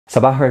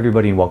Sabah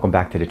everybody and welcome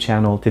back to the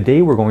channel.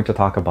 Today we're going to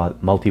talk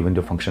about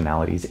multi-window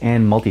functionalities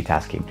and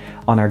multitasking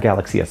on our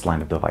Galaxy S line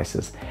of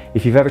devices.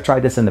 If you've ever tried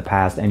this in the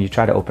past and you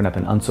try to open up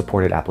an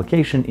unsupported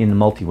application in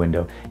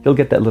multi-window, you'll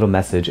get that little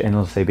message and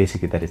it'll say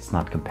basically that it's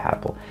not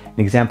compatible.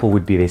 An example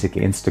would be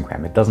basically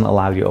Instagram. It doesn't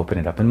allow you to open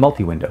it up in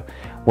multi-window.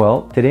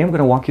 Well, today I'm going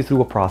to walk you through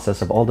a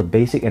process of all the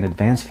basic and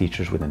advanced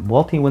features within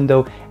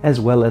multi-window as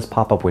well as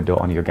pop-up window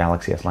on your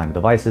Galaxy S line of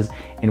devices,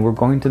 and we're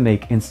going to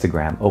make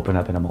Instagram open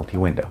up in a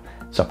multi-window.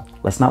 So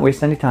let's not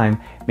waste any time.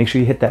 Make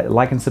sure you hit that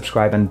like and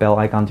subscribe and bell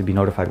icon to be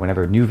notified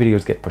whenever new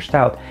videos get pushed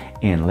out,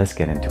 and let's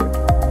get into it.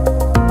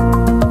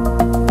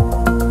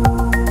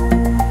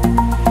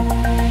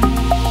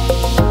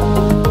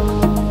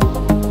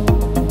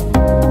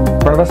 In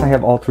front of us I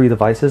have all three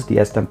devices, the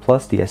S10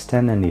 Plus, the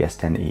S10 and the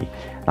S10e.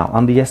 Now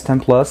on the S10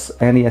 Plus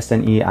and the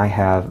S10e I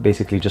have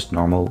basically just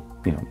normal,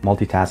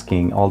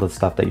 multitasking, all the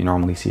stuff that you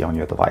normally see on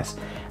your device.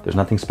 There's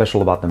nothing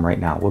special about them right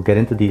now. We'll get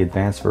into the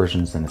advanced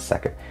versions in a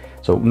second.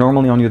 So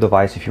normally on your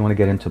device, if you want to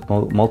get into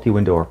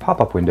multi-window or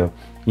pop-up window,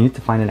 you need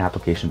to find an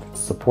application that's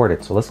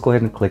supported. So let's go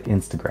ahead and click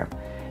Instagram.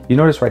 You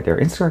notice right there,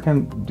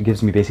 Instagram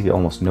gives me basically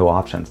almost no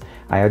options.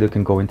 I either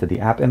can go into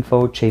the app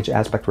info, change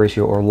aspect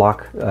ratio, or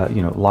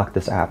lock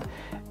this app.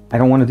 I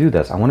don't want to do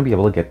this. I want to be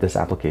able to get this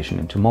application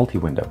into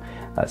multi-window.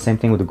 Same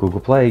thing with the Google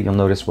Play. You'll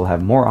notice we'll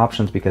have more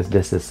options because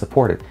this is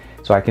supported.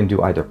 So I can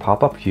do either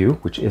pop-up view,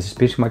 which is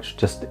pretty much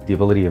just the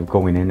ability of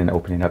going in and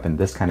opening up in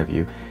this kind of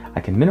view.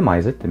 I can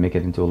minimize it to make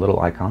it into a little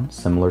icon,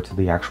 similar to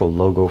the actual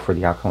logo for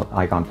the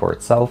icon for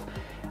itself.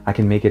 I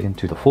can make it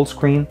into the full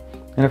screen,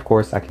 and of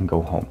course I can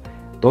go home.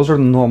 Those are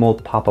normal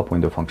pop-up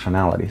window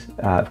functionalities.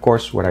 Of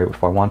course,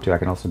 if I want to, I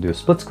can also do a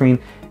split screen,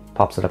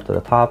 pops it up to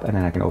the top, and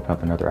then I can open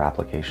up another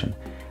application.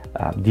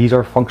 These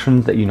are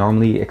functions that you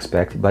normally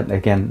expect, but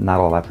again,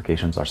 not all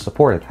applications are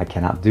supported. I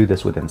cannot do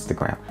this with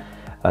Instagram.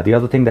 The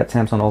other thing that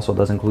Samsung also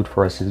does include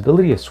for us is the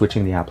ability of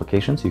switching the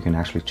applications. You can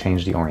actually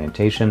change the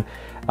orientation,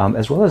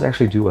 as well as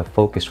actually do a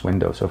focus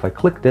window. So if I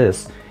click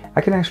this,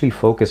 I can actually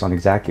focus on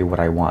exactly what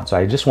I want. So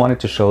I just wanted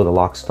to show the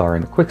lock star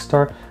and the quick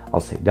star. I'll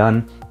say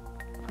done.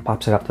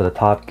 Pops it up to the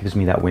top, gives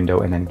me that window,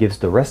 and then gives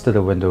the rest of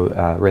the window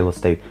real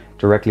estate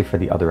directly for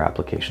the other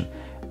application.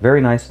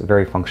 Very nice,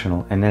 very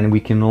functional, and then we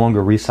can no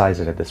longer resize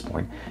it at this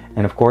point.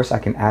 And of course, I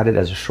can add it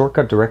as a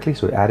shortcut directly,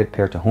 so add it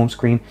paired to home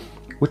screen,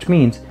 which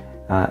means,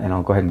 and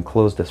I'll go ahead and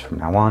close this from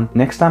now on.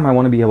 Next time I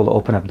want to be able to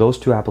open up those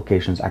two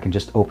applications, I can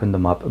just open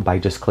them up by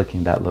just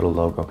clicking that little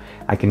logo.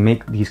 I can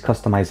make these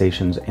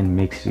customizations and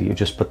you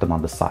just put them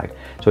on the side.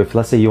 So if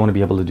let's say you want to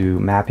be able to do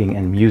mapping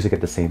and music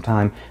at the same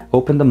time,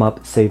 open them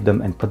up, save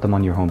them, and put them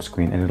on your home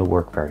screen, and it'll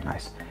work very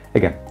nice.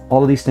 Again,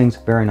 all of these things,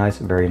 very nice,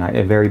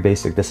 very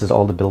basic. This is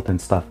all the built-in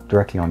stuff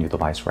directly on your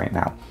device right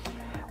now.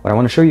 What I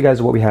want to show you guys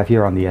is what we have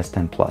here on the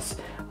S10 Plus.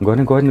 I'm going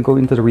to go ahead and go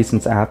into the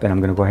Recents app, and I'm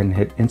going to go ahead and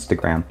hit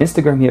Instagram.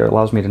 Instagram here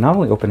allows me to not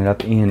only open it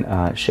up in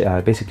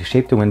basically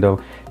shape the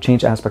window,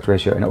 change aspect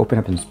ratio, and open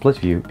up in split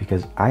view,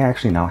 because I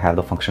actually now have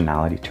the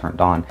functionality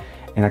turned on.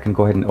 And I can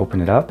go ahead and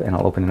open it up, and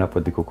I'll open it up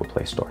with the Google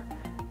Play Store.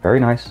 Very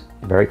nice,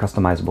 very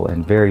customizable,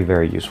 and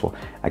very useful.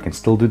 I can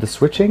still do the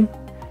switching,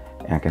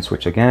 and I can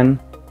switch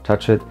again,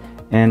 touch it,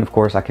 and of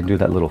course I can do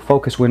that little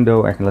focus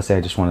window. Let's say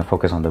I just want to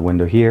focus on the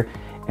window here,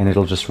 and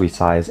it'll just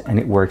resize, and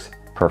it works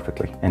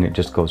perfectly, and it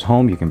just goes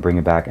home. You can bring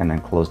it back and then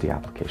close the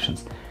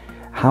applications.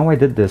 How I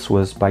did this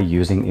was by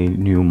using a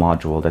new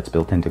module that's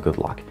built into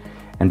GoodLock,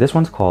 and this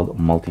one's called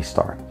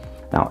Multistar.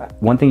 Now,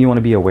 one thing you want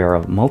to be aware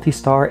of,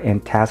 Multistar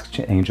and Task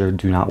Changer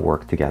do not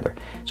work together.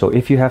 So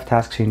if you have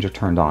Task Changer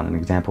turned on, an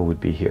example would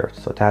be here.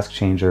 So Task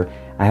Changer,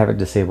 I have it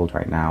disabled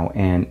right now,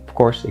 and of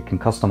course it can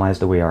customize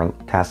the way our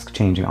task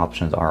changing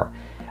options are.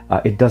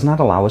 It does not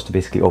allow us to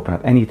basically open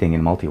up anything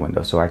in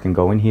multi-window. So I can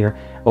go in here,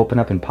 open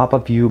up in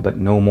pop-up view, but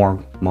no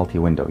more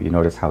multi-window. You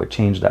notice how it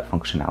changed that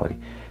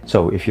functionality.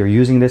 So if you're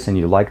using this and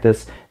you like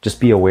this, just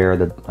be aware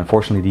that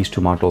unfortunately these two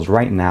modules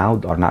right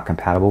now are not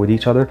compatible with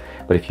each other.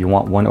 But if you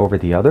want one over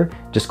the other,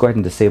 just go ahead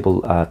and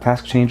disable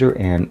Task Changer,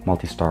 and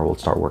Multistar will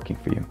start working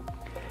for you.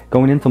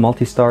 Going into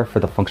Multistar, for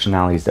the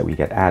functionalities that we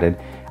get added,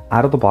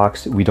 out of the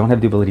box, we don't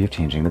have the ability of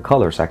changing the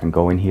color. So I can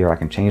go in here, I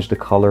can change the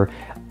color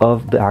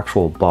of the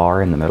actual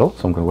bar in the middle.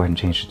 So I'm going to go ahead and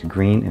change it to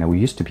green, and it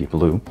used to be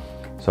blue.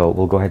 So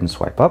we'll go ahead and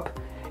swipe up,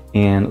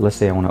 and let's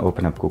say I want to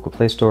open up Google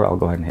Play Store. I'll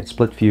go ahead and hit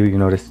split view. You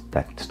notice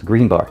that's the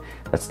green bar.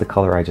 That's the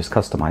color I just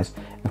customized.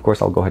 And of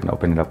course, I'll go ahead and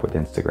open it up with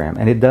Instagram.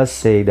 And it does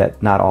say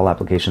that not all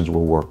applications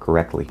will work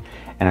correctly.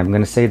 And I'm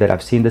going to say that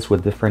I've seen this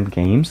with different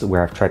games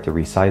where I've tried to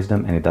resize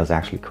them, and it does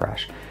actually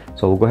crash.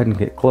 So we'll go ahead and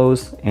hit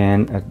close,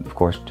 and of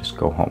course just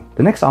go home.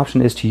 The next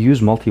option is to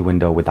use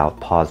multi-window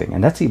without pausing,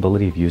 and that's the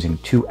ability of using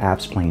two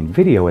apps playing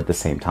video at the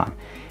same time.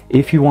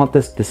 If you want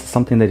this is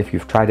something that if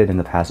you've tried it in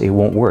the past, it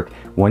won't work.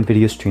 One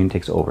video stream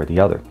takes over the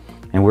other,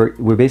 and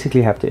we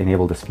basically have to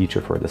enable this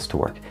feature for this to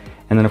work.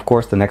 And then of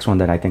course, the next one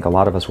that I think a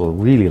lot of us will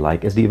really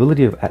like is the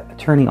ability of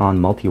turning on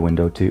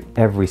multi-window to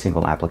every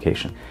single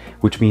application,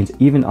 which means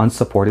even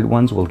unsupported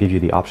ones will give you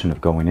the option of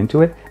going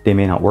into it. They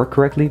may not work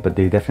correctly, but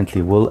they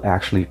definitely will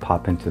actually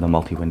pop into the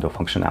multi-window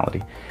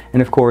functionality.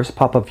 And of course,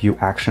 pop-up view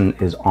action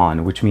is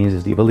on, which means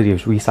is the ability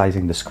of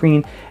resizing the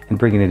screen and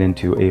bringing it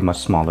into a much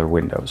smaller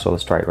window. So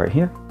let's try it right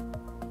here.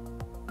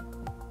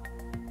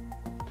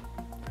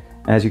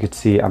 As you can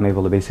see, I'm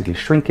able to basically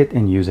shrink it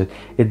and use it.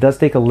 It does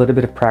take a little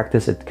bit of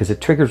practice because it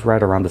triggers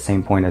right around the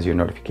same point as your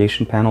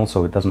notification panel,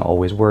 so it doesn't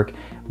always work,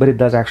 but it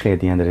does actually at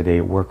the end of the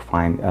day work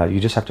fine. You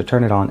just have to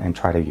turn it on and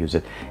try to use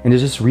it. And it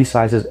just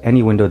resizes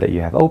any window that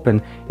you have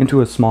open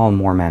into a small,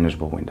 more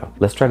manageable window.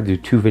 Let's try to do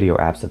 2 video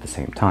apps at the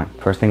same time.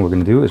 First thing we're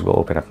going to do is we'll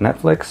open up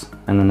Netflix,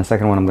 and then the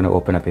second one I'm going to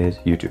open up is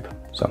YouTube.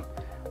 So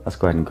let's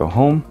go ahead and go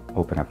home,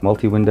 open up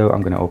multi-window.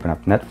 I'm going to open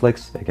up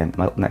Netflix. Again,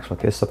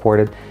 Netflix is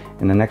supported.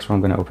 And the next one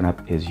I'm going to open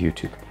up is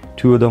YouTube.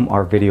 2 of them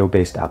are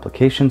video-based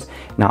applications.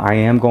 Now I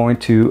am going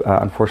to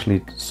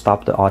unfortunately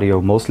stop the audio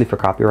mostly for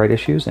copyright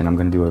issues, and I'm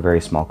going to do a very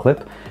small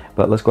clip.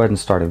 But let's go ahead and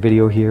start a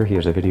video here.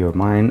 Here's a video of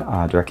mine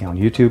directly on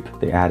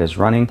YouTube. The ad is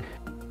running.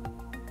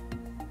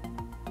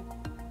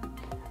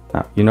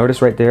 Now, you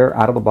notice right there,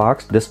 out of the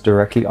box, this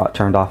directly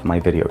turned off my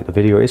video. The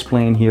video is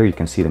playing here. You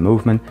can see the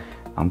movement.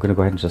 I'm going to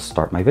go ahead and just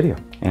start my video.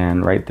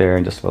 And right there,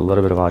 and just a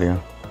little bit of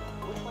audio.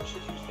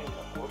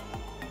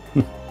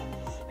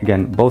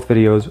 Again, both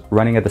videos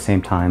running at the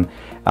same time,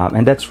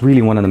 and that's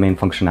really one of the main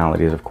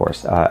functionalities, of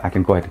course. I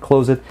can go ahead and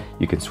close it,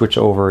 you can switch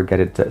over, get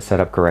it set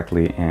up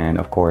correctly, and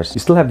of course, you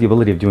still have the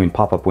ability of doing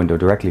pop-up window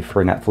directly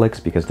for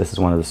Netflix because this is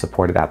one of the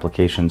supported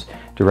applications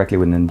directly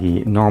within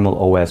the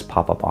normal OS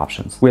pop-up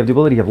options. We have the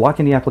ability of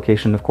locking the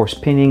application. Of course,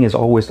 pinning is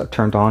always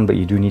turned on, but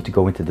you do need to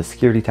go into the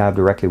security tab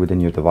directly within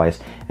your device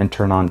and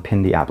turn on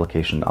pin the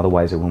application,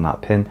 otherwise it will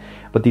not pin.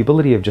 But the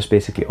ability of just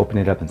basically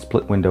opening it up and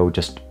split window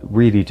just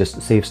really just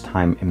saves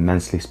time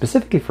immensely,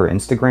 specifically for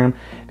Instagram,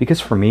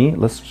 because for me,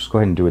 let's just go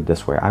ahead and do it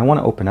this way. I want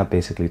to open up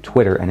basically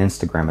Twitter and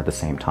Instagram at the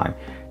same time.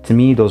 To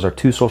me, those are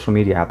 2 social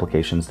media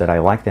applications that I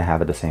like to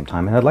have at the same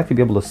time, and I'd like to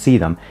be able to see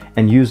them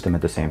and use them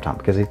at the same time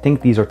because I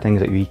think these are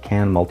things that we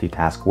can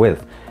multitask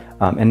with.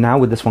 And now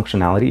with this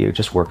functionality, it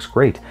just works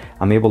great.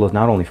 I'm able to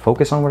not only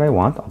focus on what I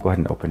want, I'll go ahead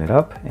and open it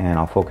up and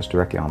I'll focus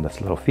directly on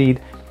this little feed.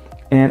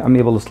 And I'm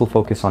able to still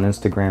focus on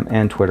Instagram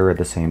and Twitter at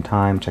the same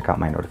time, check out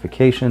my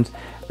notifications,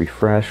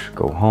 refresh,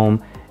 go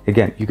home.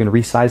 Again, you can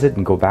resize it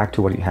and go back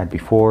to what you had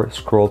before,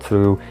 scroll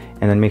through,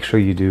 and then make sure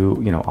you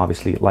do,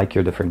 obviously like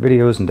your different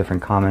videos and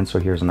different comments. So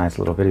here's a nice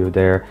little video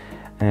there.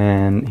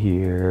 And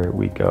here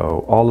we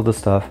go. All of the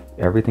stuff,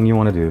 everything you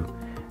want to do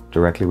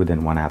directly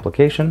within one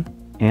application.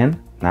 And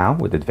now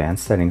with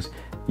advanced settings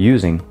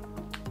using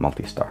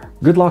multistar.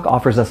 GoodLock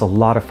offers us a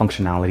lot of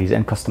functionalities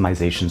and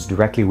customizations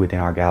directly within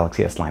our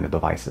Galaxy S line of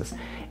devices.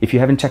 If you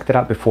haven't checked it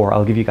out before,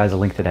 I'll give you guys a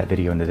link to that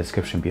video in the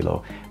description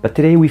below. But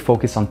today we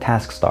focus on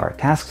TaskStar.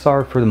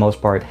 TaskStar, for the most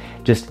part,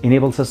 just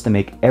enables us to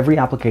make every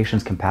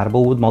application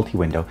compatible with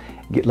multi-window.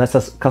 It lets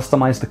us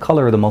customize the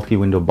color of the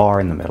multi-window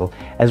bar in the middle,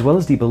 as well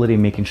as the ability of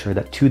making sure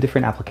that 2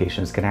 different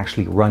applications can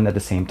actually run at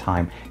the same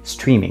time,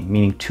 streaming,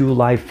 meaning 2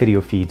 live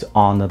video feeds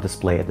on the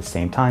display at the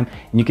same time,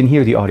 and you can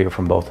hear the audio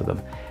from both of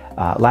them.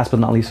 Last but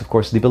not least, of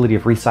course, the ability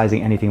of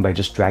resizing anything by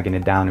just dragging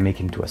it down and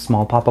making it into a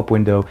small pop-up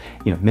window,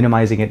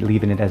 minimizing it,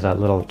 leaving it as a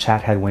little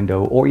chat head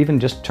window, or even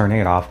just turning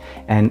it off,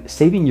 and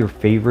saving your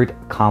favorite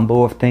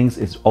combo of things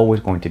is always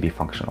going to be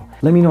functional.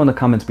 Let me know in the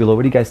comments below,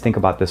 what do you guys think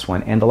about this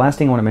one? And the last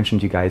thing I want to mention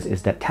to you guys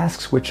is that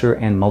Task Switcher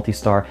and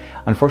Multistar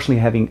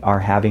unfortunately are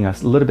having a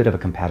little bit of a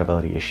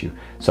compatibility issue.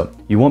 So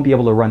you won't be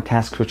able to run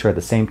Task Switcher at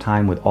the same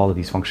time with all of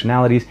these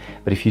functionalities,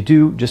 but if you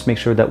do, just make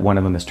sure that one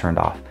of them is turned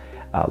off.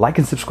 Like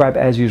and subscribe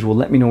as usual.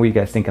 Let me know what you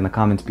guys think in the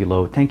comments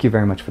below. Thank you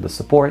very much for the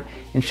support,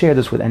 and share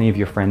this with any of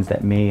your friends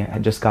that may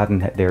have just gotten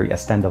their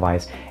S10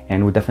 device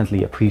and would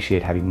definitely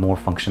appreciate having more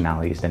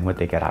functionalities than what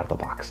they get out of the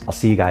box. I'll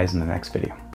see you guys in the next video.